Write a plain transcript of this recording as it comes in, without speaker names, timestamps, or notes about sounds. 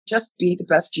just be the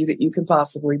best you that you can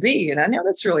possibly be. And I know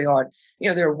that's really hard.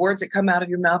 There are words that come out of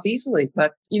your mouth easily,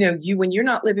 but when you're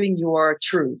not living your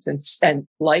truth and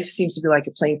life seems to be like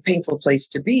a painful place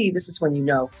to be, this is when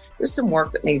there's some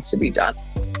work that needs to be done.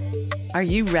 Are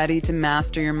you ready to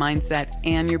master your mindset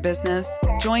and your business?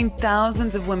 Join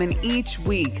thousands of women each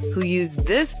week who use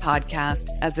this podcast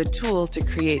as a tool to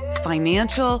create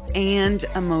financial and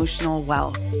emotional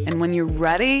wealth. And when you're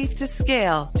ready to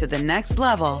scale to the next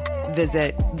level,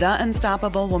 visit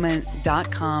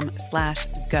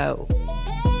theunstoppablewoman.com/go.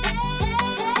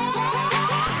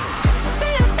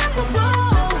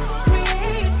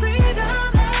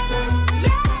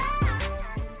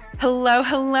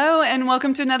 Hello, and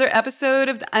welcome to another episode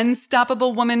of the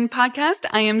Unstoppable Woman podcast.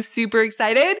 I am super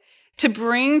excited to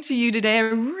bring to you today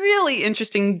a really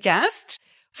interesting guest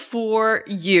for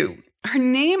you. Her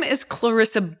name is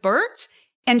Clarissa Burt,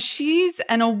 and she's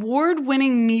an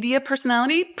award-winning media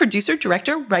personality, producer,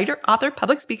 director, writer, author,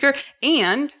 public speaker,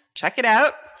 and, check it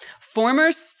out, former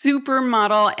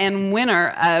supermodel and winner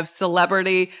of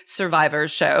Celebrity Survivor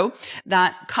show.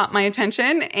 That caught my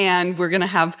attention, and we're going to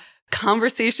have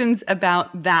conversations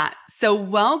about that. So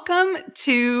welcome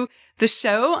to the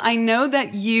show. I know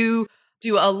that you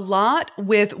do a lot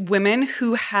with women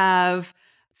who have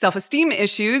self-esteem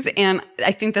issues, and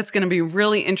I think that's going to be a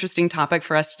really interesting topic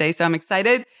for us today. So I'm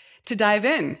excited to dive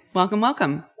in. Welcome.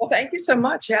 Well, thank you so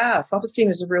much. Yeah, self-esteem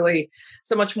is really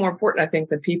so much more important, I think,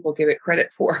 than people give it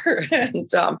credit for.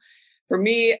 And for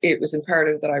me, it was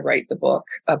imperative that I write the book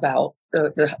about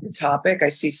the topic. I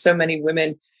see so many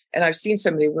women. And I've seen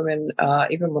so many women,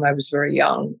 even when I was very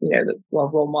young,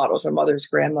 role models, our mothers,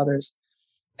 grandmothers,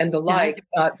 and the like,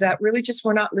 that really just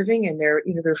were not living in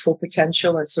their full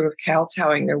potential and sort of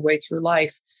kowtowing their way through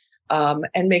life,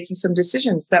 and making some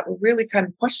decisions that were really kind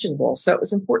of questionable. So it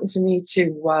was important to me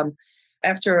to,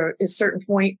 after a certain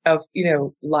point of,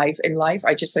 life,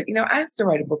 I just said, I have to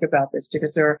write a book about this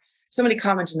because there are so many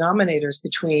common denominators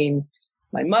between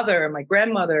my mother and my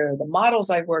grandmother, the models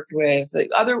I worked with, the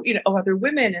other, other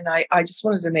women. And I just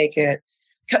wanted to make it,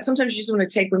 sometimes you just want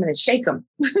to take women and shake them.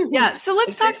 Yeah. So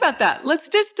let's talk about that. Let's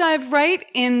just dive right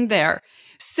in there.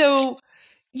 So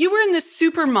you were in the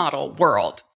supermodel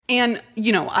world. And,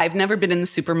 I've never been in the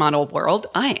supermodel world.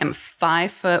 I am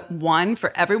 5'1".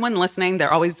 For everyone listening,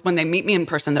 they're always, when they meet me in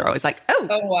person, they're always like, oh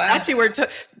wow. Actually, we're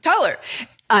taller.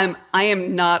 I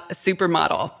am not a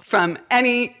supermodel from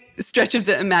any stretch of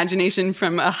the imagination,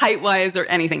 from a height-wise or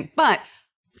anything. But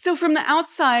so from the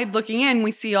outside looking in,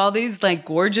 we see all these like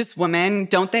gorgeous women.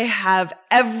 Don't they have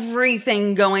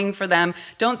everything going for them?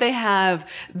 Don't they have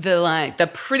the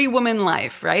pretty woman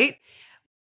life, right?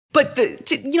 But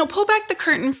pull back the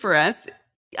curtain for us.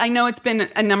 I know it's been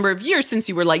a number of years since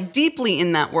you were like deeply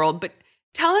in that world, but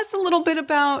tell us a little bit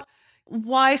about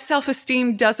why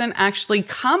self-esteem doesn't actually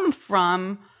come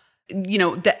from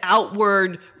the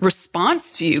outward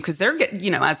response to you, because they're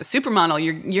as a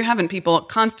supermodel, you're having people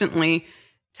constantly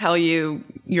tell you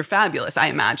you're fabulous. I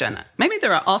imagine maybe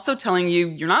they're also telling you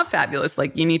you're not fabulous,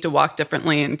 like you need to walk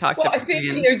differently and talk differently. I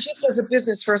think just as a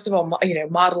business, first of all,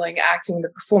 modeling, acting, the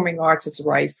performing arts is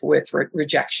rife with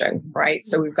rejection, right?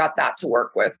 So we've got that to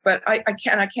work with. But I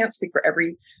can't speak for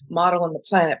every model on the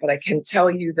planet, but I can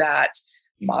tell you that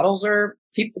models are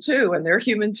people too, and they're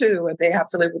human too, and they have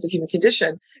to live with the human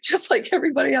condition just like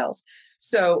everybody else.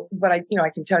 So, but I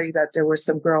can tell you that there were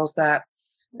some girls that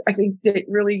I think that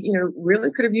really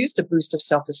could have used a boost of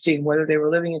self-esteem, whether they were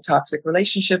living in toxic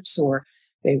relationships or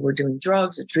they were doing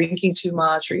drugs or drinking too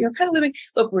much, or, kind of living,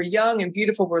 look, we're young and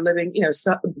beautiful. We're living,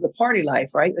 the party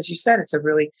life, right? As you said, it's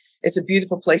a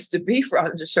beautiful place to be for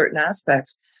under certain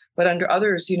aspects. But under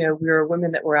others, we are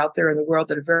women that were out there in the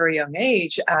world at a very young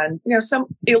age and, some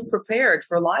ill-prepared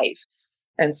for life.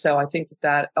 And so I think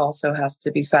that also has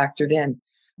to be factored in.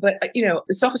 But,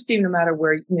 self-esteem, no matter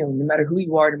where, no matter who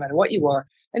you are, no matter what you are.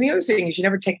 And the other thing is you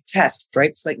never take a test, right?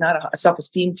 It's like not a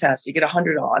self-esteem test. You get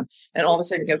 100 on and all of a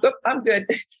sudden you go, oh, I'm good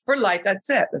for life. That's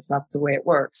it. That's not the way it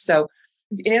works. So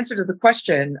the answer to the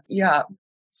question,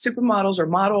 supermodels or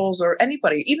models or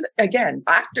anybody, even again,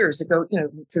 actors that go,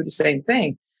 through the same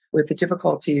thing with the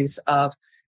difficulties of,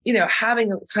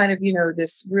 having a kind of,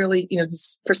 this really,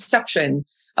 this perception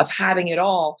of having it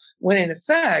all when in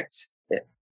effect,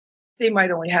 they might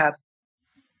only have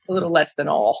a little less than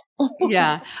all.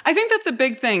 Yeah. I think that's a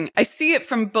big thing. I see it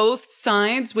from both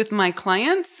sides with my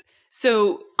clients.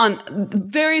 So on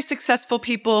very successful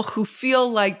people who feel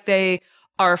like they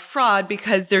are a fraud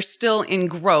because they're still in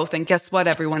growth. And guess what,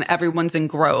 everyone? Everyone's in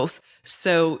growth.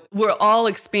 So we're all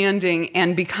expanding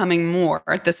and becoming more.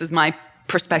 This is my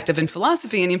perspective and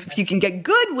philosophy. And if you can get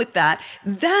good with that,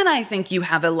 then I think you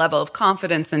have a level of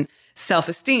confidence and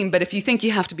self-esteem. But if you think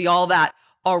you have to be all that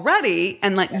already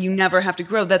and you never have to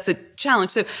grow, that's a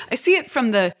challenge. So I see it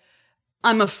from the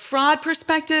I'm a fraud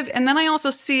perspective. And then I also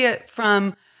see it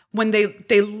from when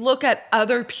they look at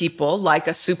other people like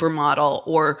a supermodel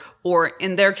or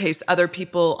in their case, other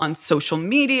people on social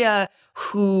media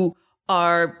who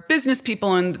are business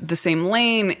people in the same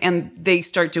lane, and they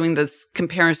start doing this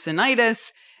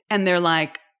comparisonitis, and they're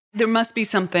like, there must be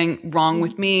something wrong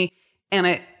with me. And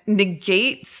it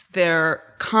negates their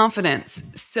confidence.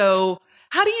 So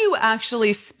how do you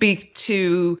actually speak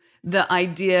to the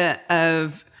idea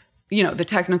of, the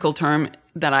technical term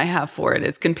that I have for it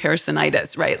is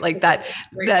comparisonitis, right? Like that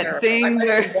thing. I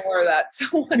might borrow that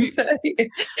someone say.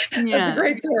 That's a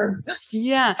great term.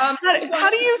 Yeah. How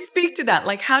do you speak to that?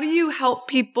 Like, how do you help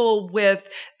people with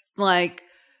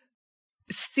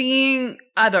seeing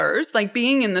others, like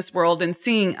being in this world and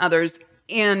seeing others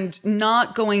and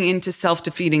not going into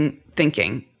self-defeating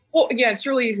thinking? Well, again, it's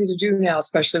really easy to do now,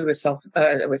 especially with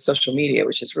social media,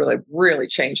 which has really, really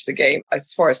changed the game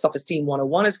as far as self-esteem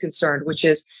 101 is concerned, which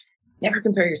is never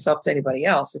compare yourself to anybody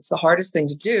else. It's the hardest thing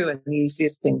to do and the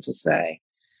easiest thing to say.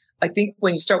 I think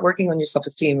when you start working on your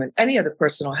self-esteem, and any of the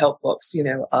personal help books,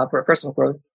 personal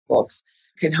growth books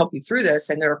can help you through this.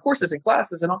 And there are courses and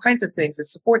classes and all kinds of things that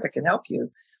support that can help you,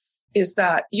 is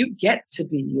that you get to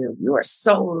be you. You are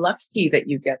so lucky that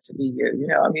you get to be you.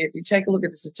 If you take a look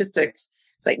at the statistics,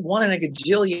 it's like 1 in a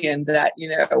gajillion that,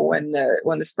 when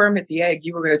the sperm hit the egg,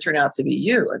 you were going to turn out to be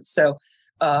you. And so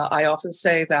I often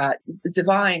say that the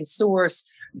divine source,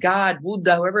 God,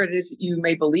 Buddha, whoever it is that you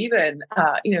may believe in,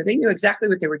 they knew exactly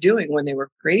what they were doing when they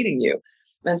were creating you.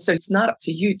 And so it's not up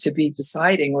to you to be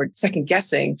deciding or second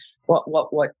guessing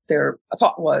what their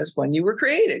thought was when you were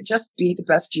created. Just be the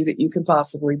best you that you can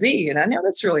possibly be. And I know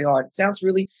that's really hard. It sounds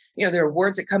really, there are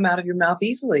words that come out of your mouth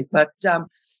easily, but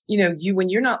when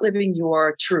you're not living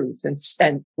your truth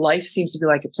and life seems to be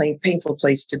like a painful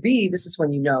place to be, this is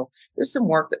when there's some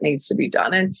work that needs to be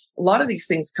done. And a lot of these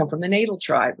things come from the natal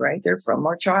tribe, right? They're from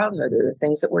our childhood. They're the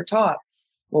things that we're taught.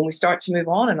 When we start to move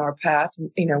on in our path,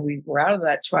 we're out of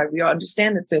that tribe. We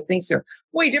understand that the things are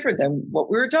way different than what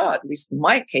we were taught. At least in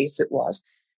my case, it was.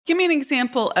 Give me an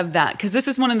example of that, because this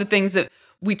is one of the things that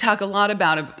we talk a lot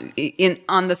about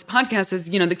on this podcast is,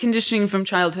 the conditioning from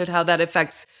childhood, how that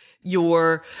affects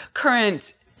your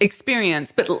current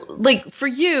experience. But for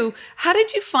you, how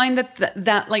did you find that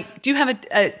do you have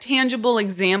a tangible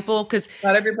example? Because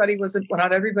not everybody was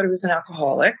an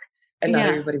alcoholic, and not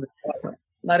everybody was violent.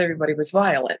 Not everybody was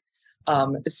violent.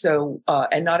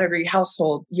 And not every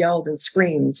household yelled and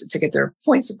screamed to get their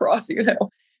points across,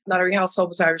 Not every household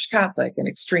was Irish Catholic and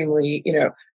extremely,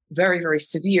 very, very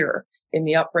severe in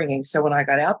the upbringing. So when I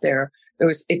got out there,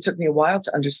 it took me a while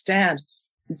to understand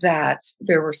that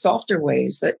there were softer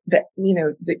ways that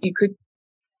you could,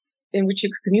 in which you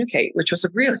could communicate, which was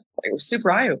it was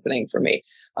super eye-opening for me.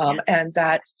 And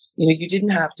that, you didn't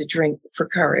have to drink for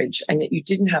courage, and that you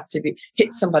didn't have to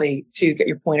hit somebody to get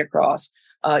your point across.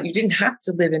 You didn't have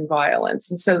to live in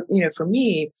violence. And so, for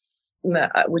me,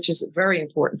 which is very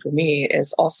important for me,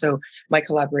 is also my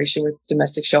collaboration with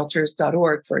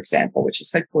domesticshelters.org, for example, which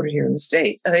is headquartered here in the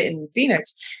States, in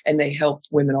Phoenix, and they help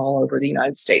women all over the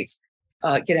United States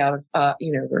get out of,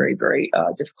 very, very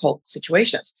difficult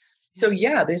situations. So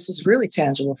yeah, this was really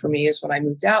tangible for me is when I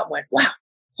moved out and went, wow.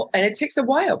 And it takes a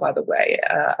while, by the way,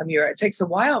 Amira, it takes a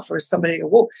while for somebody to,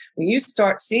 whoa, when you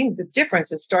start seeing the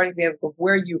difference and starting to be able to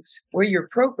where you're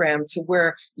programmed to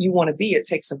where you want to be, it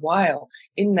takes a while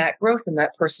in that growth and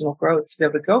that personal growth to be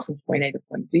able to go from point A to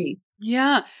point B.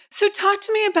 Yeah. So talk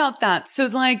to me about that. So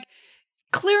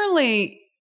clearly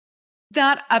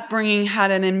that upbringing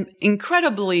had an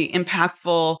incredibly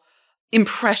impactful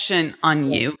impression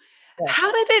on you.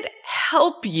 How did it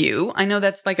help you? I know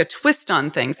that's like a twist on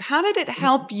things. How did it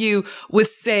help you with,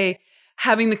 say,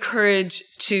 having the courage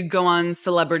to go on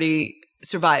Celebrity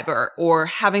Survivor, or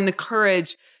having the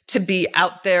courage to be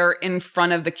out there in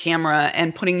front of the camera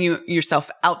and putting yourself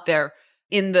out there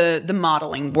in the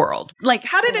modeling world?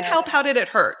 How did it help? How did it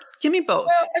hurt? Give me both.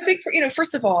 Well, I think,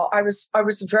 first of all, I was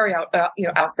a very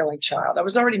outgoing child. I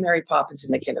was already Mary Poppins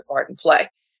in the kindergarten play,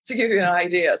 to give you an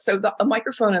idea. So a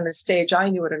microphone on the stage,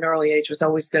 I knew at an early age was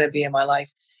always going to be in my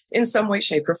life in some way,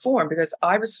 shape, or form, because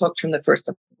I was hooked from the first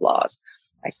applause.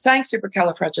 I sang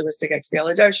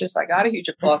supercalifragilisticexpialidocious. I got a huge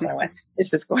applause and I went,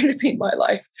 this is going to be my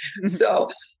life.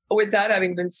 So with that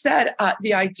having been said,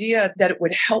 the idea that it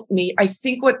would help me, I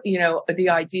think the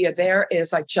idea there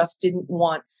is I just didn't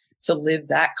want to live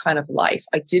that kind of life.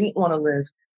 I didn't want to live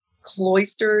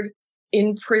cloistered,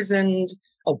 imprisoned,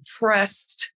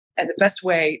 oppressed. And the best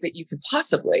way that you could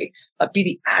possibly be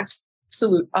the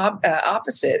absolute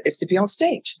opposite is to be on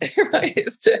stage, right?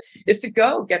 Is to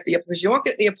go get the applause. You won't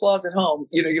get the applause at home.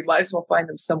 You might as well find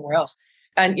them somewhere else.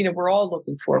 And, we're all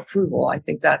looking for approval. I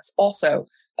think that's also,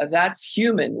 that's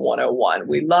human 101.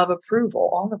 We love approval,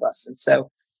 all of us. And so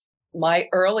my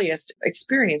earliest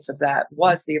experience of that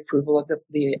was the approval of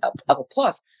of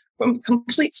applause from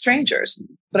complete strangers,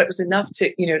 but it was enough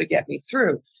to, to get me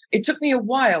through. It took me a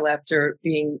while after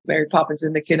being Mary Poppins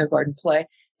in the kindergarten play.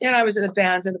 And I was in the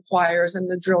bands and the choirs and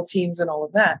the drill teams and all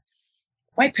of that.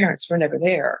 My parents were never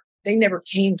there. They never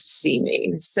came to see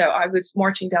me. So I was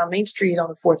marching down Main Street on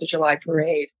the 4th of July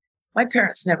parade. My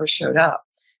parents never showed up.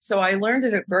 So I learned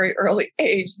at a very early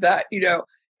age that,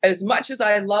 as much as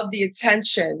I loved the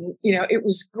attention, it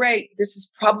was great. This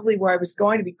is probably where I was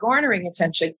going to be garnering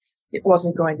attention. It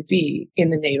wasn't going to be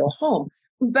in the natal home.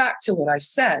 Back to what I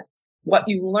said, what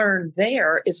you learn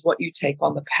there is what you take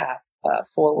on the path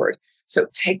forward. So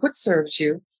take what serves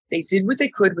you. They did what they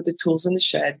could with the tools in the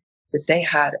shed that they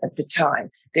had at the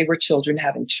time. They were children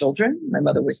having children. My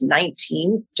mother was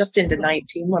 19, just into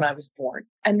 19 when I was born.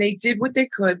 And they did what they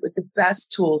could with the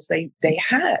best tools they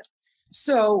had.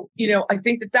 So, I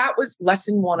think that was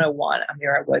lesson 101.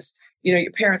 Here I was,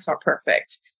 your parents are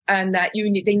perfect and that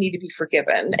they need to be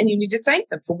forgiven and you need to thank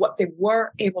them for what they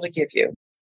were able to give you.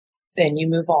 Then you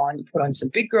move on, you put on some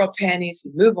big girl panties,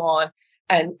 you move on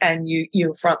and you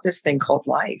confront this thing called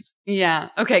life. Yeah.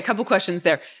 Okay. A couple questions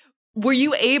there. Were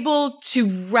you able to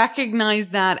recognize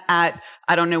that at,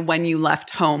 I don't know when you left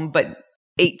home, but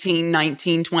 18,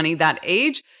 19, 20, that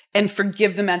age, and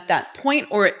forgive them at that point?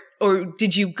 Or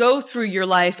did you go through your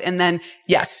life and then,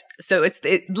 yes. So it's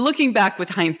looking back with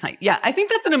hindsight. Yeah. I think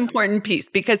that's an important piece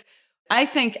because I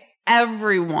think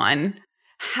everyone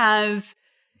has,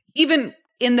 even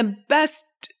in the best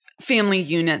family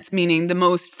units, meaning the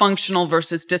most functional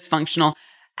versus dysfunctional,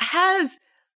 has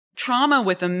trauma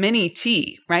with a mini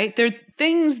T, right? There are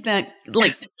things that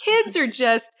kids are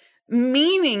just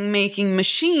meaning making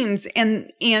machines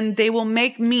and they will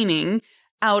make meaning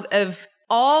out of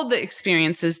all the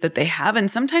experiences that they have. And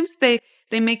sometimes they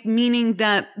make meaning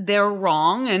that they're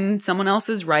wrong and someone else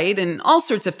is right and all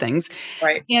sorts of things.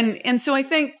 Right. And so I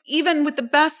think even with the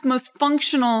best, most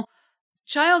functional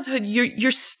childhood,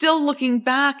 you're still looking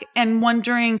back and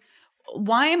wondering,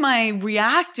 why am I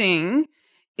reacting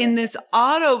in this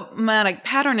automatic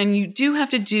pattern? And you do have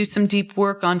to do some deep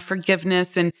work on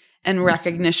forgiveness and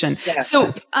recognition. Yeah.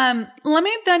 So let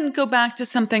me then go back to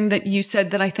something that you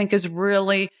said that I think is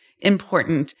really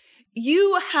important.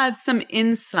 You had some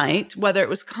insight, whether it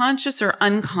was conscious or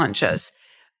unconscious,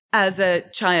 as a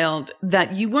child,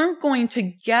 that you weren't going to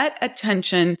get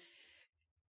attention,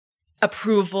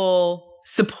 approval,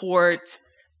 support,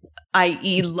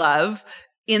 i.e. love,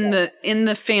 in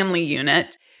the family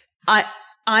unit.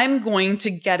 I'm going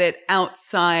to get it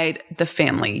outside the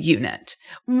family unit.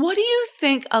 What do you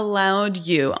think allowed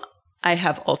you? I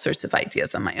have all sorts of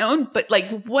ideas on my own, but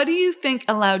what do you think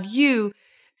allowed you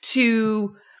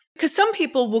to, because some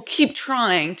people will keep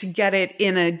trying to get it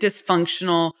in a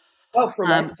dysfunctional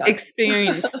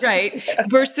experience, right? Yeah.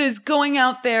 Versus going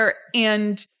out there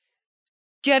and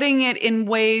getting it in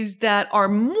ways that are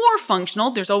more functional.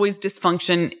 There's always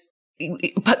dysfunction,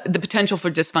 the potential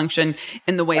for dysfunction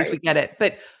in the ways we get it,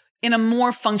 but in a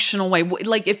more functional way.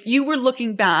 Like if you were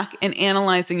looking back and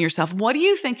analyzing yourself, what do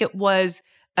you think it was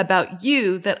about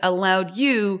you that allowed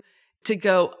you to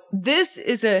go, this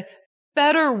is a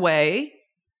better way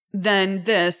than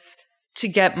this to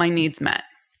get my needs met?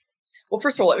 Well,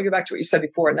 first of all, let me go back to what you said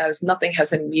before, and that is nothing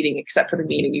has any meaning except for the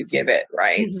meaning you give it,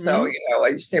 right? Mm-hmm. So,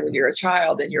 as you say, when you're a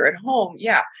child and you're at home,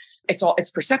 it's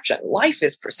perception. Life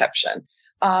is perception.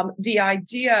 The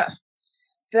idea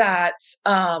that,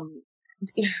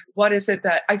 what is it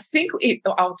that I think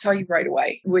I'll tell you right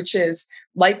away, which is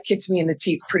life kicked me in the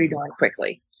teeth pretty darn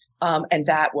quickly. And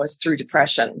that was through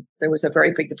depression. There was a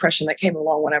very big depression that came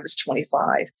along when I was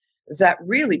 25 that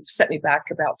really set me back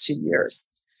about 2 years.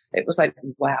 It was like,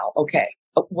 wow, okay,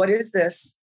 what is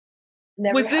this?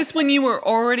 Was this when you were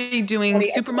already doing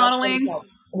supermodeling?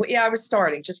 Well, yeah, I was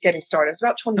just getting started. I was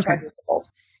about 25 years old.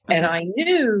 And I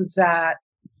knew that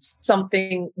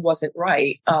something wasn't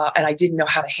right. And I didn't know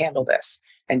how to handle this.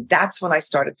 And that's when I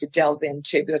started to delve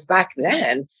into, because back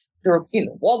then, there were,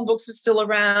 Walden Books was still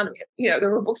around.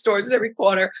 There were bookstores in every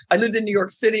corner. I lived in New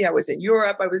York City. I was in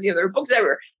Europe. I was, there were books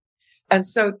everywhere. And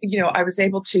so, I was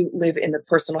able to live in the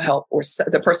personal help or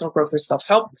the personal growth or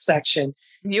self-help section.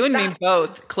 You and me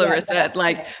both, Clarissa,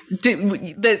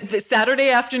 the Saturday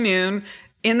afternoon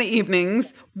in the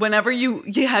evenings, whenever you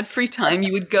had free time,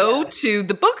 you would go to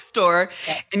the bookstore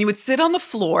and you would sit on the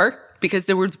floor because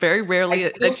there was very rarely I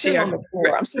still a sit on chair. the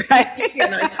floor. I'm 60 Right.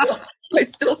 and I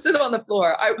still sit on the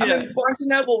floor. I'm in Barnes &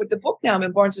 Noble with the book now. I'm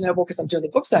in Barnes & Noble because I'm doing the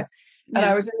book signing. And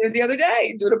I was in there the other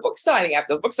day doing a book signing.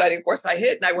 After the book signing, of course, I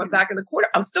hid and I went back in the corner.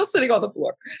 I'm still sitting on the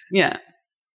floor. Yeah.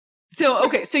 So,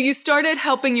 okay. So you started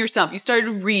helping yourself. You started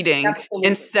reading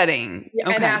and studying. Yeah,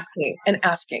 okay. And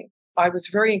asking. I was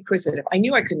very inquisitive. I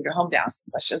knew I couldn't go home to ask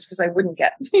the questions because I wouldn't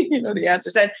get, the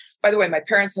answers. And by the way, my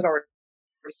parents had already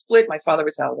split. My father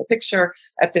was out of the picture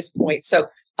at this point. So,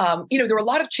 there were a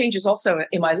lot of changes also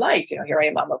in my life. Here I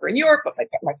am, I'm over in Europe, but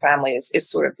my family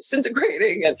is sort of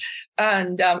disintegrating.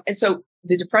 And so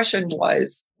the depression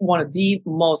was one of the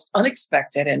most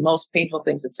unexpected and most painful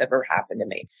things that's ever happened to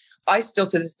me. I still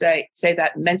to this day say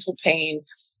that mental pain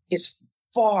is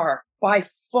by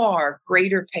far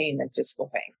greater pain than physical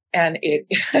pain. And it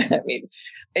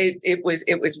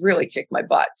was really kicked my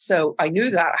butt. So I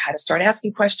knew that I had to start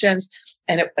asking questions.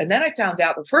 And then I found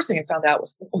out, the first thing I found out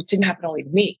was, it didn't happen only to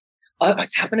me.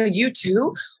 It's happened to you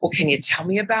too. Well, can you tell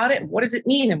me about it? And what does it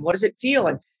mean? And what does it feel?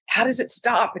 And how does it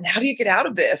stop? And how do you get out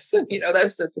of this?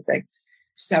 Those sorts of things.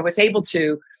 So I was able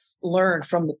to learn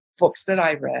from the books that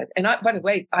I read. And by the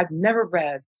way, I've never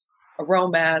read a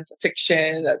romance, a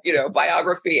fiction,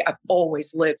 biography. I've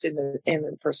always lived in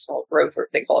the personal growth, or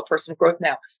they call it personal growth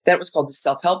now. That was called the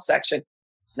self-help section.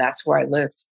 That's where I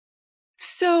lived.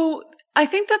 So I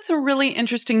think that's a really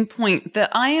interesting point, that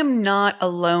I am not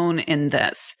alone in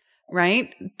this,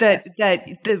 right? That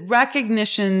the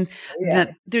recognition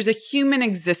that there's a human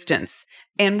existence,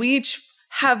 and we each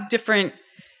have different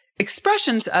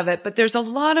expressions of it, but there's a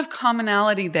lot of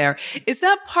commonality there. Is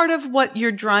that part of what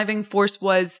your driving force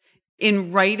was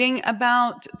in writing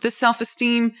about the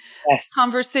self-esteem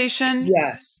conversation?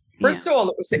 Yes. First of all,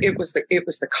 it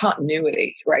was the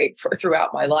continuity, right,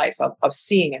 throughout my life of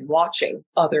seeing and watching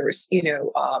others,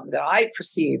 that I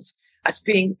perceived as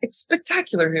being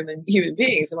spectacular human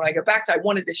beings. And when I go back to, I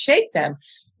wanted to shake them,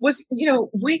 was,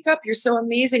 wake up. You're so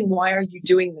amazing. Why are you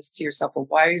doing this to yourself? Or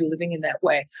why are you living in that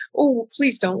way? Oh,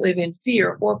 please don't live in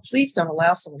fear, or please don't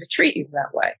allow someone to treat you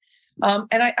that way.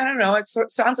 And I don't know, it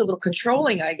sounds a little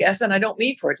controlling, I guess, and I don't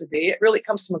mean for it to be. It really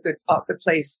comes from a good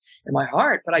place in my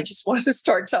heart, but I just wanted to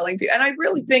start telling people. And I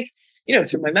really think,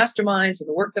 through my masterminds and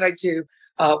the work that I do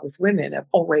with women, I've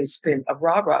always been a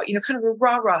rah-rah, kind of a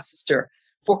rah-rah sister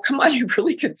for, come on, you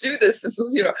really could do this. This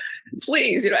is,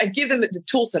 please, and give them the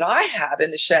tools that I have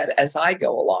in the shed as I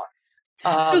go along.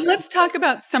 So let's talk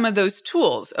about some of those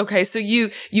tools. Okay. So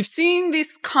you've seen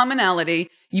this commonality.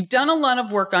 You've done a lot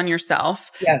of work on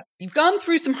yourself. Yes. You've gone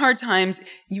through some hard times.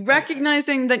 You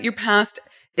recognizing that your past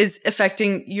is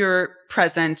affecting your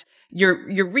present.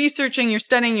 You're researching, you're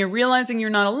studying, you're realizing you're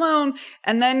not alone.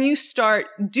 And then you start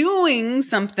doing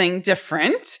something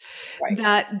different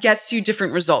that gets you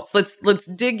different results. Let's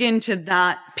dig into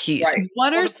that piece. Right.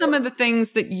 What are some of the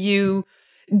things that you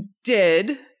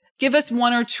did? Give us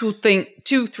one or two,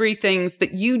 three things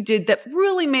that you did that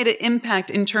really made an impact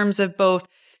in terms of both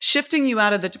shifting you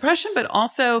out of the depression, but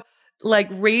also like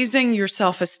raising your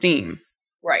self-esteem.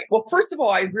 Right. Well, first of all,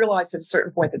 I realized at a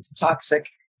certain point that the toxic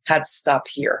had to stop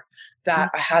here.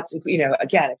 That I had to,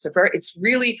 again, it's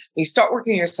really, when you start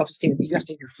working on your self-esteem, you have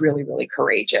to be really, really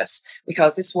courageous,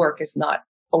 because this work is not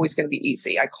always going to be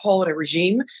easy. I call it a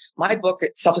regime. My book,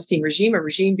 it's Self-Esteem Regime, a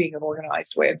regime being an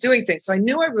organized way of doing things. So I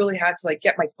knew I really had to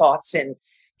get my thoughts in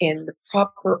the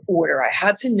proper order. I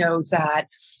had to know that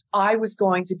I was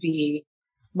going to be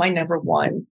my number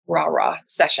one rah-rah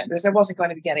session, because I wasn't going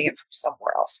to be getting it from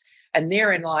somewhere else. And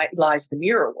therein lies the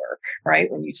mirror work,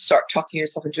 right? When you start talking to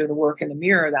yourself and doing the work in the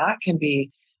mirror, that can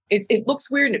be, it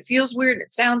looks weird and it feels weird and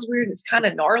it sounds weird and it's kind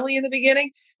of gnarly in the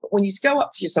beginning. But when you go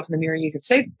up to yourself in the mirror, you can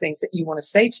say the things that you want to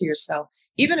say to yourself,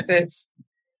 even if it's,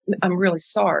 I'm really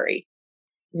sorry.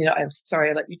 I'm sorry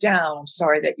I let you down. I'm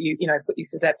sorry that I put you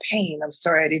through that pain. I'm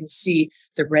sorry I didn't see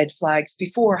the red flags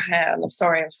beforehand. I'm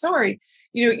sorry.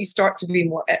 You start to be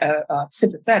more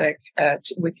sympathetic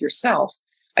with yourself.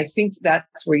 I think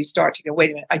that's where you start to go,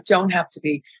 wait a minute, I don't have to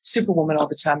be Superwoman all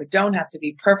the time. I don't have to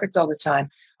be perfect all the time.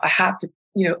 I have to,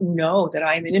 know that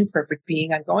I'm an imperfect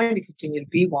being. I'm going to continue to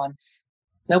be one.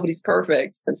 Nobody's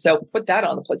perfect. And so put that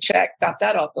on the plate, check, got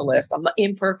that off the list. I'm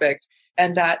imperfect.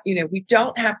 And that, we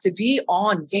don't have to be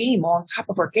on top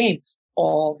of our game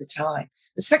all the time.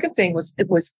 The second thing was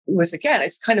again,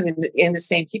 it's kind of in the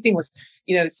same keeping was,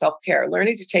 self-care,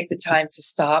 learning to take the time to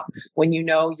stop when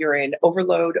you're in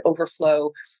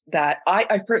overflow, that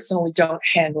I personally don't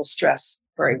handle stress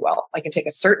very well. I can take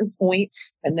a certain point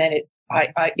and then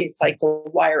it's like the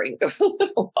wiring goes a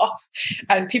little off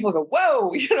and people go,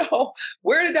 whoa,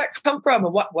 where did that come from?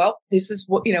 And this is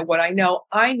what I know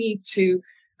I need to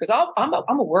because I'm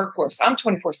a workhorse. I'm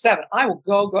 24/7. I will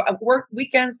go. I work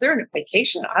weekends. They're in a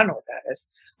vacation. I don't know what that is.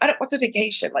 What's a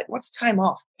vacation? Like, what's time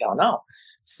off? I don't know.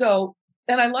 So,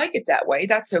 and I like it that way.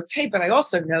 That's okay. But I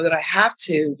also know that I have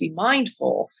to be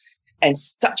mindful and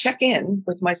check in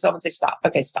with myself and say, stop.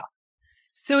 Okay, stop.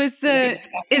 So is the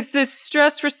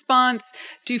stress response,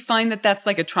 do you find that that's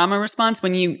like a trauma response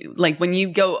when you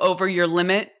go over your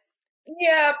limit?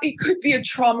 Yeah, it could be a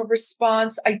trauma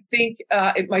response. I think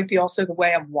it might be also the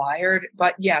way I'm wired.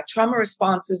 But yeah, trauma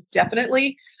responses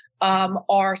definitely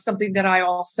are something that I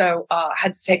also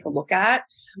had to take a look at.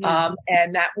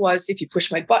 And that was, if you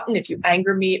push my button, if you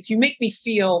anger me, if you make me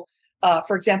feel,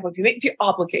 for example, if you make me feel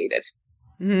obligated,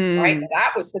 right?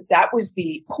 That was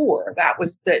the core. That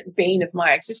was the bane of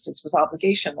my existence, was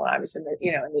obligation when I was in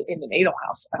the natal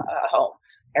house home.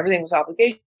 Everything was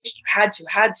obligation. You had to,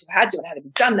 and had to be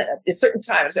done at a certain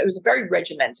time. So it was very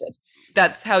regimented.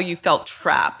 That's how you felt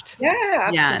trapped. Yeah,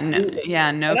 absolutely. No.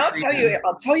 And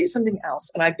I'll tell you something else.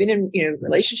 And I've been in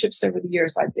relationships over the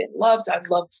years. I've loved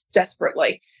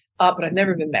desperately, but I've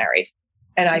never been married.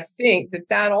 And I think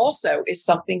that also is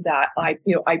something that I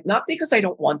not because I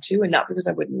don't want to, and not because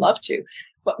I wouldn't love to,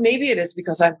 but maybe it is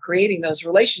because I'm creating those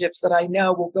relationships that I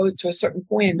know will go to a certain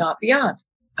point and not beyond.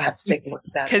 I have to take a look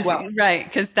at that as well. Right,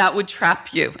 because that would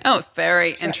trap you. Oh,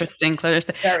 very interesting,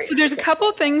 Clarissa. So there's a couple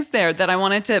of things there that I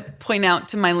wanted to point out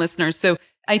to my listeners. So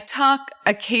I talk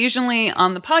occasionally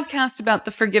on the podcast about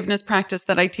the forgiveness practice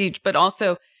that I teach, but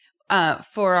also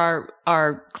for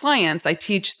our clients, I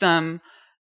teach them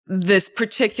this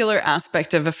particular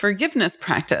aspect of a forgiveness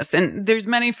practice. And there's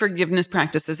many forgiveness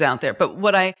practices out there, but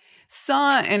what I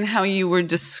saw in how you were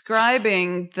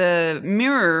describing the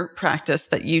mirror practice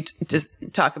that you just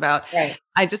talk about, right.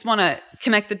 I just want to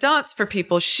connect the dots for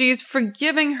people. She's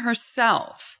forgiving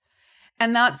herself.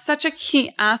 And that's such a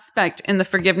key aspect in the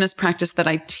forgiveness practice that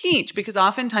I teach, because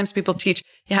oftentimes people teach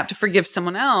you have to forgive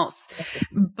someone else,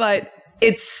 but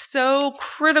it's so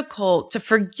critical to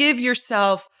forgive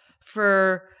yourself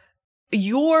for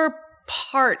your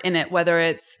part in it, whether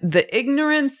it's the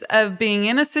ignorance of being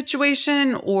in a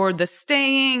situation or the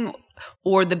staying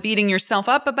or the beating yourself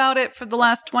up about it for the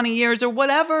last 20 years or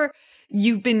whatever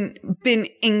you've been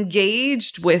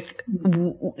engaged with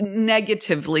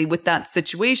negatively with that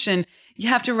situation. You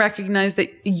have to recognize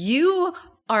that you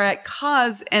are at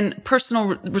cause and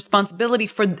personal responsibility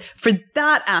for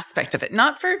that aspect of it,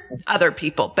 not for other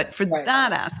people, but for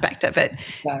that aspect of it.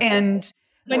 Exactly. And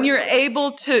when you're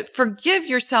able to forgive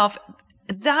yourself,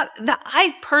 that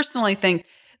I personally think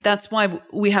that's why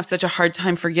we have such a hard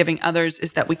time forgiving others,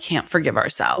 is that we can't forgive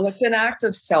ourselves. Well, it's an act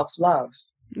of self-love.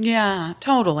 Yeah,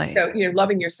 totally. So,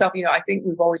 loving yourself, I think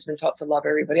we've always been taught to love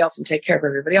everybody else and take care of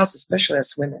everybody else, especially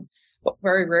us women. But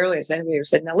very rarely has anybody ever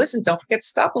said, now listen, don't forget to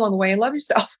stop along the way and love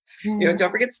yourself.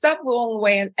 Don't forget to stop along the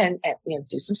way and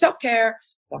do some self-care.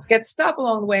 Don't forget to stop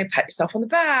along the way and pat yourself on the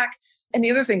back. And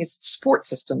the other thing is support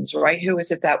systems, right? Who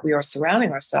is it that we are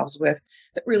surrounding ourselves with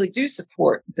that really do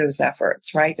support those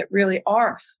efforts, right? That really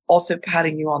are also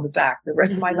patting you on the back. The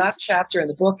rest of my last chapter in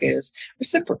the book is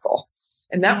reciprocal.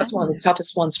 And that was one of the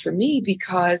toughest ones for me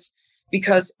because there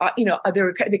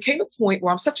came a point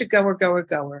where I'm such a goer,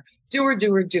 doer.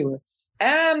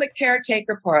 And I'm the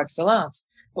caretaker par excellence.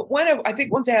 But I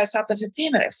think one day I stopped and said,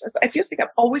 damn it, I feel like I'm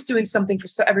always doing something for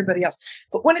everybody else.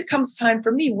 But when it comes time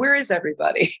for me, where is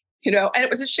everybody? And it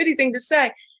was a shitty thing to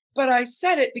say, but I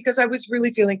said it because I was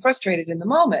really feeling frustrated in the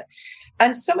moment.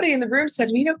 And somebody in the room said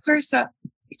to me, Clarissa,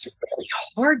 it's really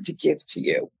hard to give to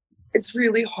you. It's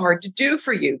really hard to do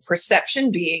for you. Perception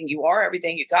being you are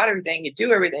everything, you got everything, you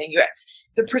do everything.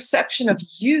 The perception of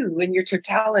you in your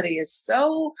totality is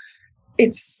so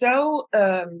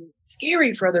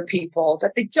scary for other people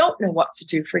that they don't know what to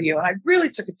do for you. And I really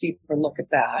took a deeper look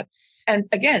at that. And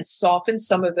again, soften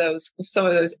some of those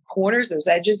corners, those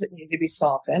edges that need to be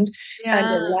softened, and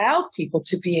allow people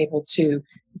to be able to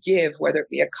give, whether it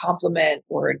be a compliment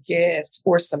or a gift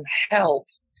or some help.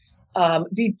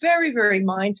 Be very, very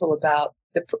mindful about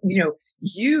you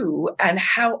and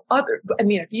how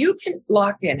if you can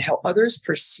lock in how others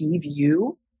perceive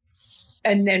you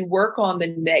and then work on the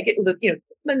negative, the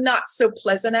not so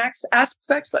pleasant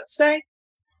aspects, let's say,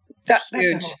 that's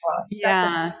huge.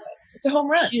 It's a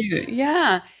home run. Cute.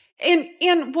 Yeah.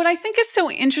 And what I think is so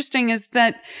interesting is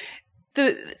that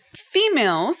the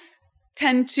females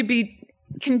tend to be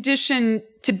conditioned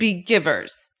to be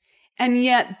givers. And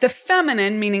yet the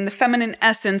feminine, meaning the feminine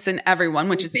essence in everyone,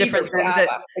 which is different than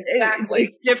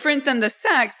the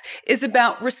sex, is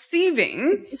about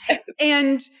receiving. Yes.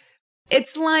 And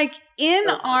it's like in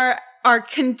our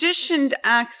conditioned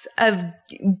acts of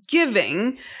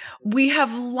giving, we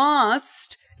have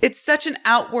lost It's such an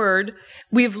outward.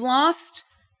 We've lost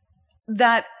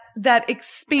that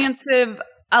expansive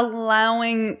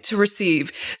allowing to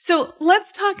receive. So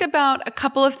let's talk about a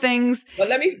couple of things. But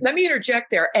let me interject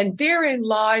there. And therein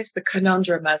lies the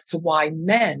conundrum as to why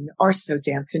men are so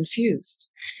damn confused.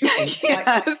 Yes.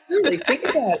 Really think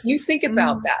about it. You think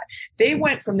about that. They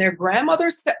went from their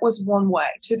grandmothers that was one way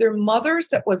to their mothers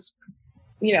that was,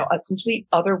 a complete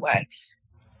other way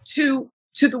to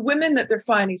the women that they're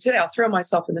finding today. I'll throw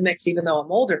myself in the mix, even though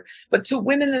I'm older, but to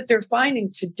women that they're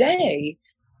finding today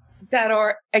that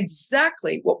are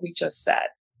exactly what we just said.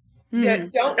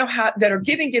 That don't know how, that are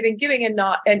giving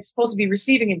and supposed to be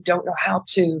receiving and don't know how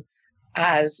to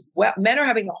as well. Men are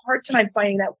having a hard time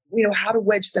finding that, how to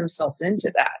wedge themselves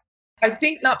into that. I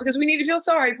think not because we need to feel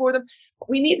sorry for them, but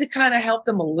we need to kind of help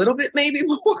them a little bit, maybe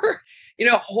more,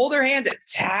 hold their hand a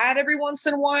tad every once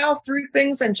in a while through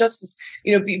things and just,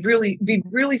 be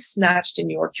really snatched in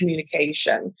your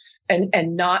communication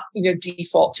and not,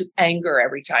 default to anger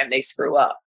every time they screw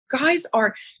up. Guys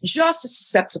are just as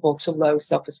susceptible to low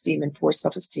self-esteem and poor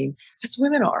self-esteem as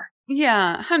women are.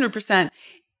 Yeah, 100%.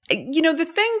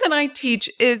 The thing that I teach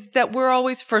is that we're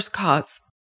always first cause.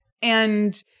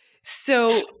 And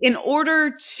so in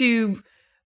order to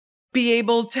be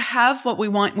able to have what we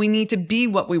want, we need to be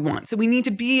what we want. So we need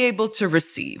to be able to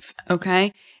receive.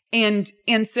 Okay. And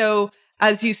so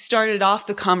as you started off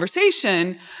the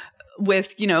conversation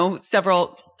with,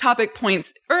 several topic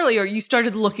points earlier, you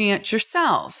started looking at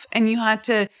yourself and you had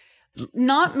to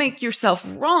not make yourself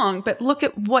wrong, but look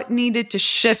at what needed to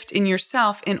shift in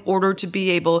yourself in order to be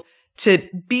able to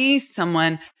be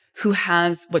someone who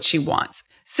has what she wants.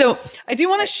 So I do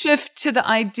want to shift to the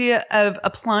idea of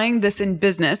applying this in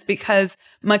business because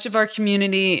much of our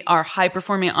community are high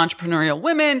performing entrepreneurial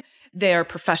women. They're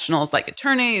professionals like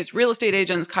attorneys, real estate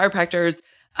agents, chiropractors,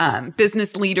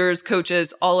 business leaders,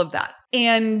 coaches, all of that.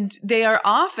 And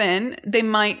they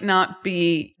might not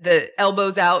be the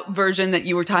elbows out version that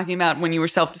you were talking about when you were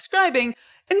self-describing.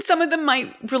 And some of them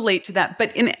might relate to that.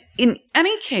 But in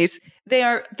any case, they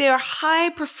are high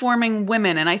performing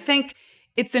women. And I think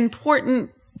it's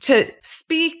important to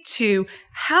speak to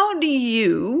how do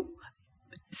you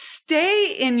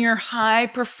stay in your high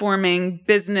performing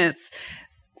business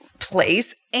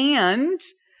place and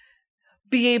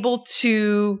be able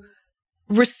to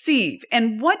receive.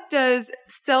 And what does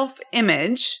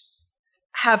self-image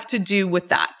have to do with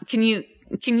that? Can you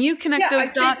connect those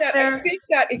dots there? I think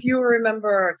that if you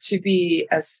remember to be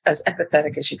as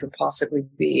empathetic as you could possibly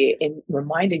be in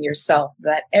reminding yourself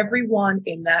that everyone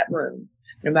in that room,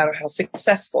 no matter how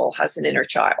successful, has an inner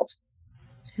child.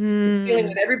 Dealing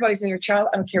with everybody's inner child.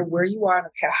 I don't care where you are. I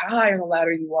don't care how high on the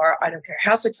ladder you are. I don't care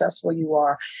how successful you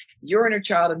are. Your inner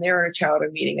child and their inner child are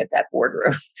meeting at that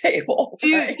boardroom table. Do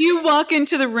you walk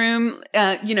into the room,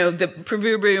 the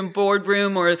proverbial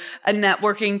boardroom or a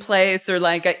networking place or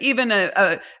like even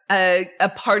a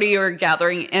party or a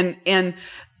gathering and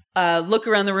look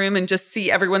around the room and just see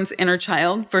everyone's inner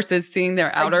child versus seeing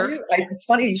their outer? It's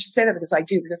funny you should say that because I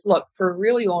do. Because look, for a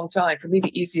really long time, for me,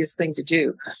 the easiest thing to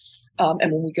do.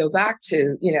 And when we go back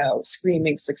to,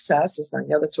 screaming success, as I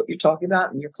know that's what you're talking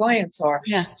about and your clients are,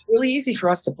 It's really easy for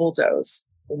us to bulldoze.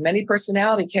 In many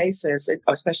personality cases,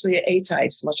 especially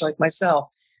A-types, much like myself,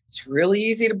 it's really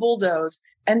easy to bulldoze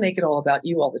and make it all about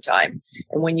you all the time.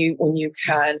 And when you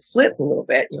can flip a little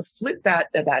bit, flip that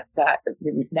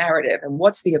narrative. And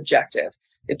what's the objective?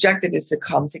 The objective is to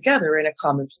come together in a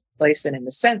common place and in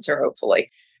the center, hopefully.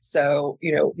 So,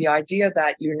 the idea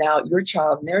that you're now your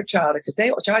child and their child, because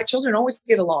children always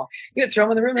get along. You can throw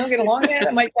them in the room, they'll get along. And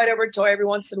they might fight over a toy every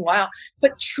once in a while.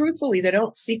 But truthfully, they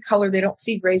don't see color. They don't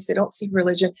see race. They don't see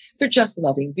religion. They're just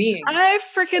loving beings. I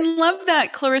freaking love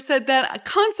that, Clarissa, that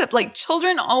concept. Like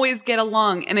children always get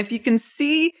along. And if you can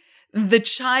see the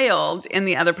child in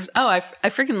the other person, I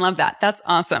freaking love that. That's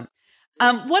awesome.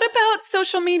 What about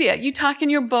social media? You talk in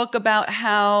your book about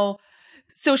how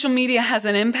social media has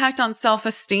an impact on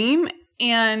self-esteem.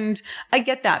 And I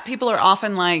get that. People are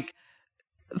often like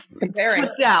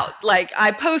flipped out. Like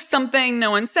I post something,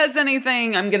 no one says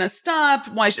anything. I'm going to stop.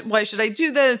 Why should I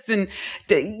do this? And,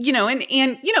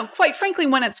 quite frankly,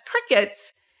 when it's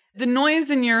crickets, the noise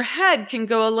in your head can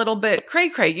go a little bit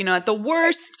cray-cray. At the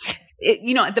worst,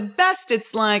 at the best,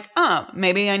 it's like, oh,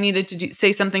 maybe I needed to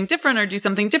say something different or do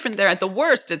something different there. At the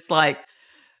worst, it's like,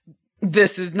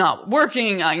 this is not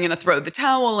working. I'm going to throw the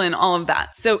towel and all of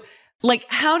that. So like,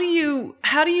 how do you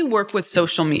work with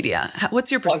social media? What's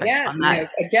your perspective on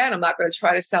that? Again, I'm not going to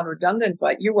try to sound redundant,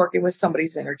 but you're working with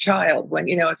somebody's inner child when,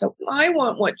 it's I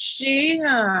want what she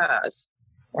has,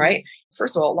 right?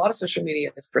 First of all, a lot of social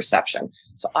media is perception.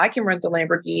 So I can rent the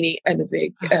Lamborghini and the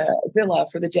big villa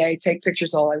for the day, take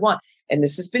pictures all I want. And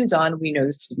this has been done. We know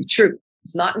this to be true.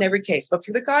 It's not in every case, but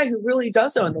for the guy who really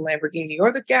does own the Lamborghini,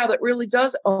 or the gal that really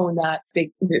does own that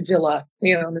big villa,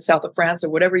 in the south of France,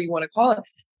 or whatever you want to call it,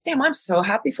 damn, I'm so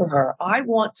happy for her. I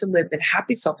want to live in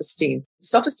happy self-esteem.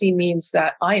 Self-esteem means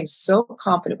that I am so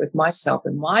confident with myself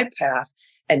and my path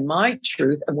and my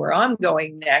truth and where I'm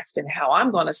going next and how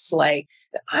I'm going to slay,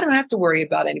 that I don't have to worry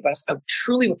about anybody else. I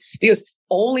truly, because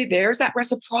only there's that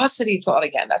reciprocity thought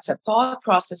again. That's a thought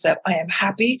process that I am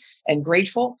happy and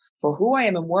grateful for who I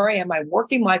am and where I am. I'm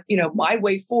working my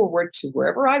way forward to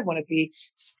wherever I want to be.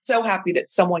 So happy that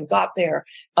someone got there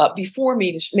before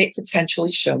me to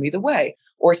potentially show me the way,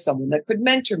 or someone that could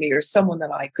mentor me, or someone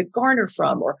that I could garner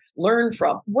from or learn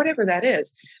from, whatever that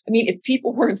is. I mean, if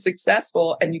people weren't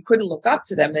successful and you couldn't look up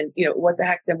to them, then, what the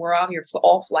heck, then we're out here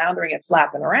all floundering and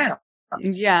flapping around.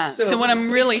 Yeah. So what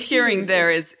I'm really hearing there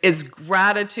is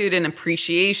gratitude and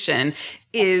appreciation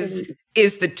is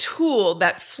the tool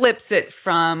that flips it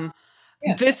from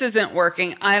this isn't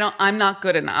working. I'm not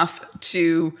good enough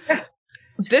to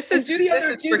this is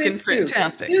freaking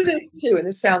fantastic. Do this too. And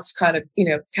this sounds kind of,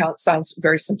 sounds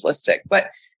very simplistic, but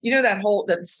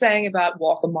that saying about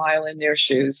walk a mile in their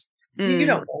shoes. You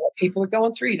don't know what people are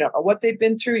going through. You don't know what they've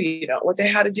been through. You don't know what they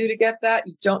had to do to get that.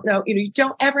 You don't know, you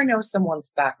don't ever know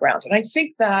someone's background. And I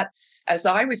think that as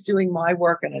I was doing my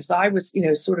work and as I was,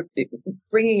 sort of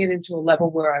bringing it into a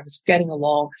level where I was getting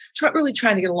along, really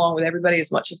trying to get along with everybody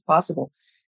as much as possible,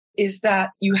 is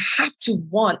that you have to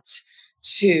want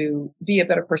to be a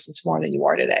better person tomorrow than you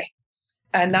are today.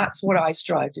 And that's what I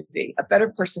strive to be, a better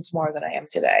person tomorrow than I am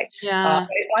today. Yeah.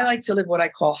 I like to live what I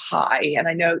call high. And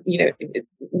I know,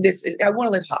 I want to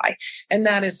live high. And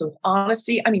that is with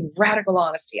honesty. I mean, radical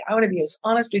honesty. I want to be as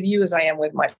honest with you as I am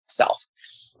with myself.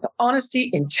 The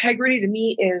honesty, integrity to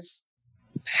me is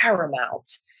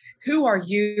paramount. Who are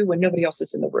you when nobody else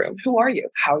is in the room? Who are you?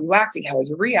 How are you acting? How are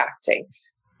you reacting?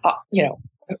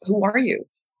 Who are you?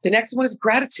 The next one is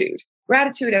gratitude.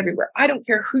 Gratitude everywhere. I don't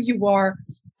care who you are.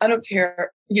 I don't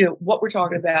care, what we're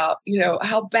talking about,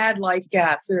 how bad life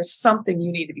gets. There is something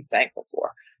you need to be thankful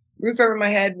for. Roof over my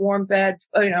head, warm bed,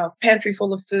 pantry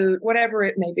full of food, whatever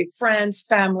it may be, friends,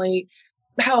 family,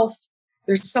 health.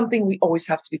 There's something we always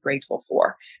have to be grateful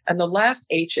for. And the last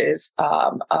H is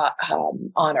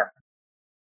honor.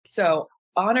 So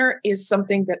honor is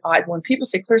something that when people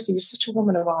say, Clarissa, you're such a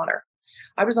woman of honor.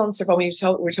 I was on Survivor.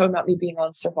 We're talking about me being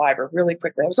on Survivor really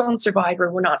quickly. I was on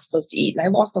Survivor. We're not supposed to eat. And I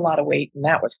lost a lot of weight. And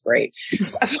that was great.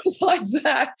 Besides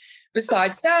that,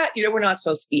 we're not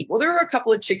supposed to eat. Well, there were a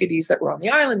couple of chickadees that were on the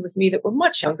island with me that were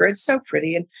much younger and so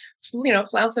pretty and,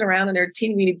 flouncing around in their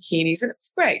teeny weeny bikinis. And it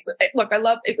was great. But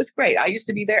look, it was great. I used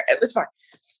to be there. It was fun.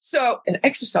 So an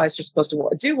exercise you're supposed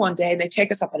to do one day, and they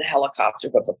take us up in a helicopter.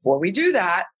 But before we do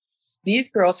that,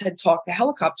 these girls had talked the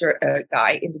helicopter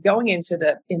guy into going into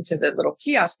the little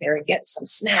kiosk there and getting some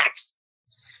snacks.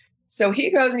 So he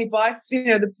goes and he buys,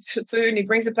 the food, and he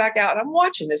brings it back out. And I'm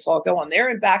watching this all go on. They're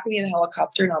in back of me in the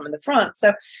helicopter and I'm in the front.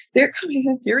 So they're coming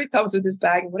in. Here he comes with his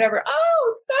bag and whatever.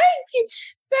 Oh, thank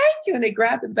you. And they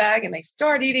grab the bag and they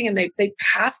start eating and they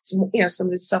passed, some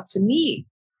of this stuff to me.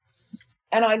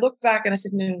 And I looked back and I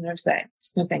said, no,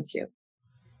 thanks. No, thank you.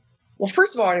 Well,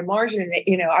 first of all, I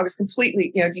was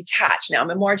completely, detached. Now I'm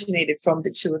emarginated from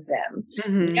the two of them.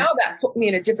 Mm-hmm. Now that put me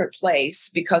in a different place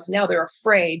because now they're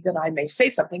afraid that I may say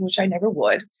something, which I never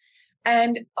would.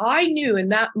 And I knew in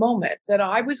that moment that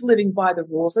I was living by the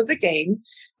rules of the game,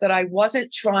 that I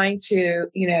wasn't trying to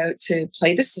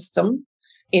play the system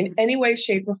in any way,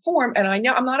 shape, or form. And I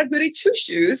know I'm not a goody two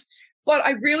shoes, but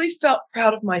I really felt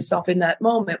proud of myself in that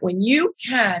moment. When you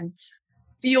can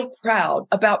feel proud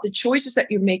about the choices that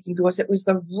you're making because it was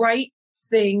the right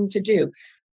thing to do.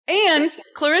 And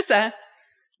Clarissa,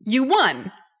 you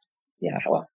won. Yeah.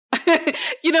 Well,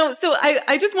 so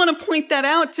I just want to point that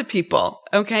out to people.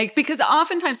 Okay. Because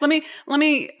oftentimes, let me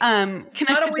connect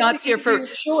the dots here for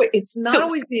it's not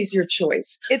always the easier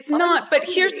choice. It's not, but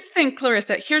here's the thing,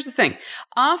 Clarissa, here's the thing.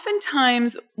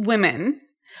 Oftentimes women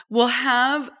will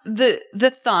have the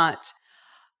thought,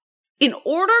 in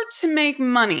order to make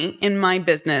money in my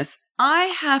business, I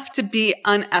have to be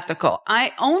unethical.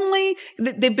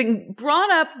 They've been brought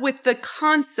up with the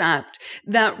concept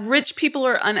that rich people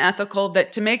are unethical,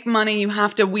 that to make money, you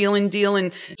have to wheel and deal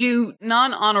and do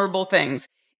non-honorable things.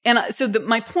 And so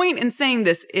my point in saying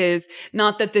this is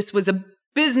not that this was a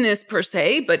business per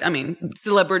se, but I mean,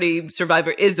 Celebrity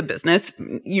Survivor is a business,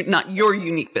 not your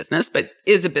unique business, but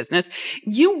is a business.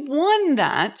 You won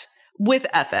that with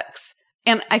ethics.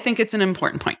 And I think it's an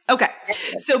important point. Okay.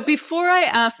 So before I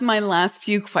ask my last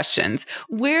few questions,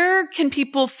 where can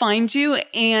people find you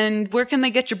and where can they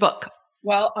get your book?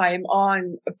 Well, I'm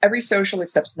on every social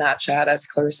except Snapchat as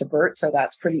Clarissa Burt, so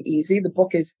that's pretty easy. The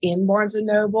book is in Barnes &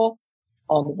 Noble,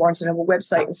 on the Barnes & Noble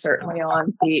website, and certainly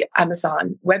on the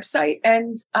Amazon website.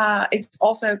 And it's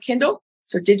also Kindle,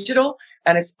 so digital,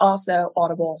 and it's also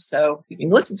Audible, so you can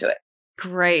listen to it.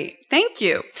 Great. Thank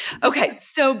you. Okay.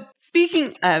 So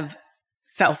speaking of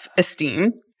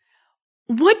self-esteem,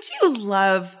 what do you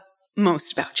love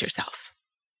most about yourself?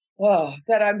 Oh,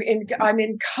 that I'm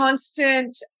in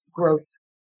constant growth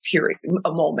period,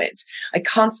 a moment. I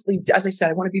constantly, as I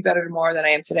said, I want to be better tomorrow than I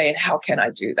am today. And how can I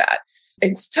do that?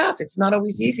 It's tough. It's not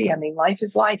always easy. I mean, life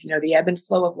is life. The ebb and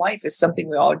flow of life is something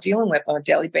we all are dealing with on a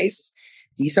daily basis.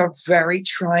 These are very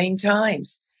trying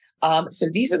times. So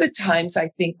these are the times I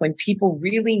think when people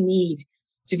really need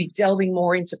to be delving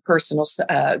more into personal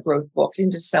growth books,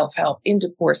 into self-help, into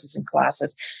courses and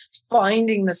classes,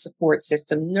 finding the support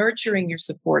system, nurturing your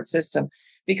support system,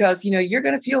 because, you're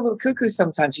going to feel a little cuckoo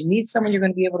sometimes. You need someone you're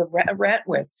going to be able to rant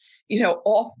with,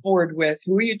 off board with.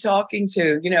 Who are you talking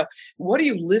to? What are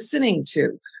you listening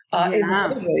to? Is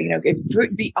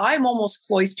I'm almost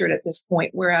cloistered at this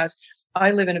point, whereas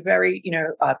I live in a very,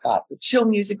 I've got the chill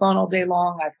music on all day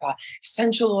long. I've got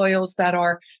essential oils that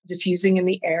are diffusing in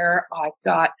the air. I've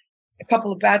got a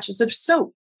couple of batches of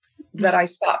soap that I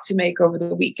stopped to make over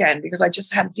the weekend because I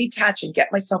just had to detach and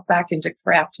get myself back into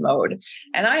craft mode.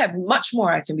 And I have much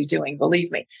more I can be doing,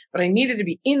 believe me. But I needed to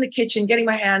be in the kitchen, getting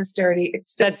my hands dirty.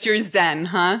 That's your zen,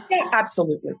 huh? Yeah,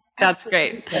 absolutely. That's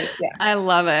great. Yeah. I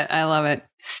love it. I love it.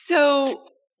 So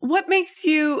what makes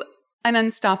you an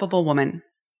unstoppable woman?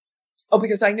 Oh,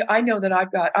 because I know that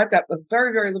I've got a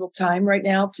very, very little time right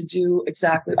now to do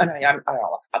exactly. I'm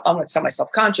going to tell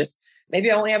myself conscious. Maybe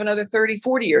I only have another 30,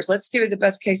 40 years. Let's give it the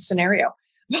best case scenario.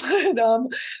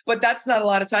 But that's not a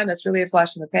lot of time. That's really a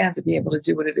flash in the pan to be able to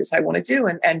do what it is I want to do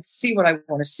and see what I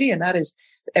want to see. And that is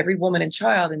every woman and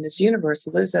child in this universe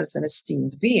lives as an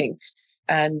esteemed being.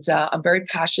 And I'm very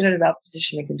passionate about the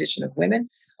position and condition of women.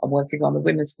 I'm working on the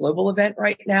Women's Global event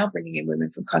right now, bringing in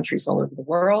women from countries all over the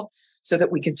world so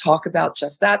that we can talk about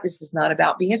just that. This is not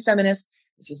about being a feminist.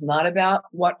 This is not about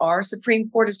what our Supreme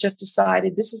Court has just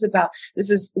decided. This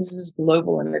is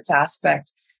global in its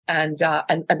aspect. And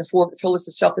the four pillars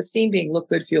of self-esteem being look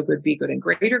good, feel good, be good, and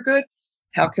greater good.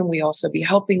 How can we also be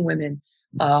helping women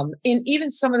in even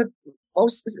some of the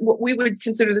most, what we would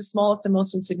consider the smallest and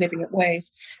most insignificant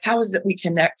ways? How is that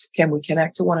can we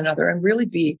connect to one another and really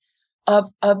be of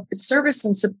service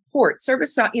and support?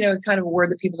 Service, is kind of a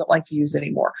word that people don't like to use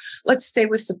anymore. Let's stay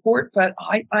with support, but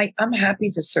I'm happy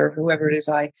to serve whoever it is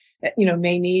I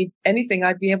may need anything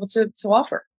I'd be able to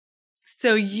offer.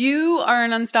 So you are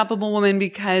an unstoppable woman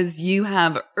because you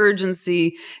have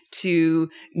urgency to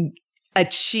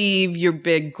achieve your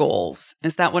big goals.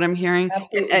 Is that what I'm hearing?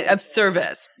 Absolutely. Of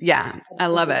service. Yeah. Absolutely. I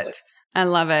love it. I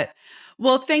love it.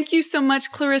 Well, thank you so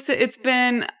much, Clarissa. It's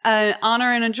been an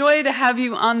honor and a joy to have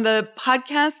you on the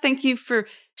podcast. Thank you for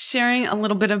sharing a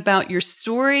little bit about your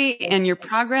story and your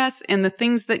progress and the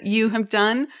things that you have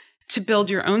done to build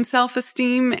your own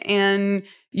self-esteem and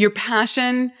your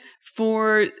passion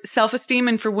for self-esteem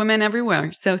and for women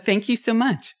everywhere. So thank you so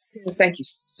much. Thank you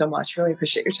so much. Really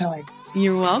appreciate your time.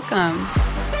 You're welcome.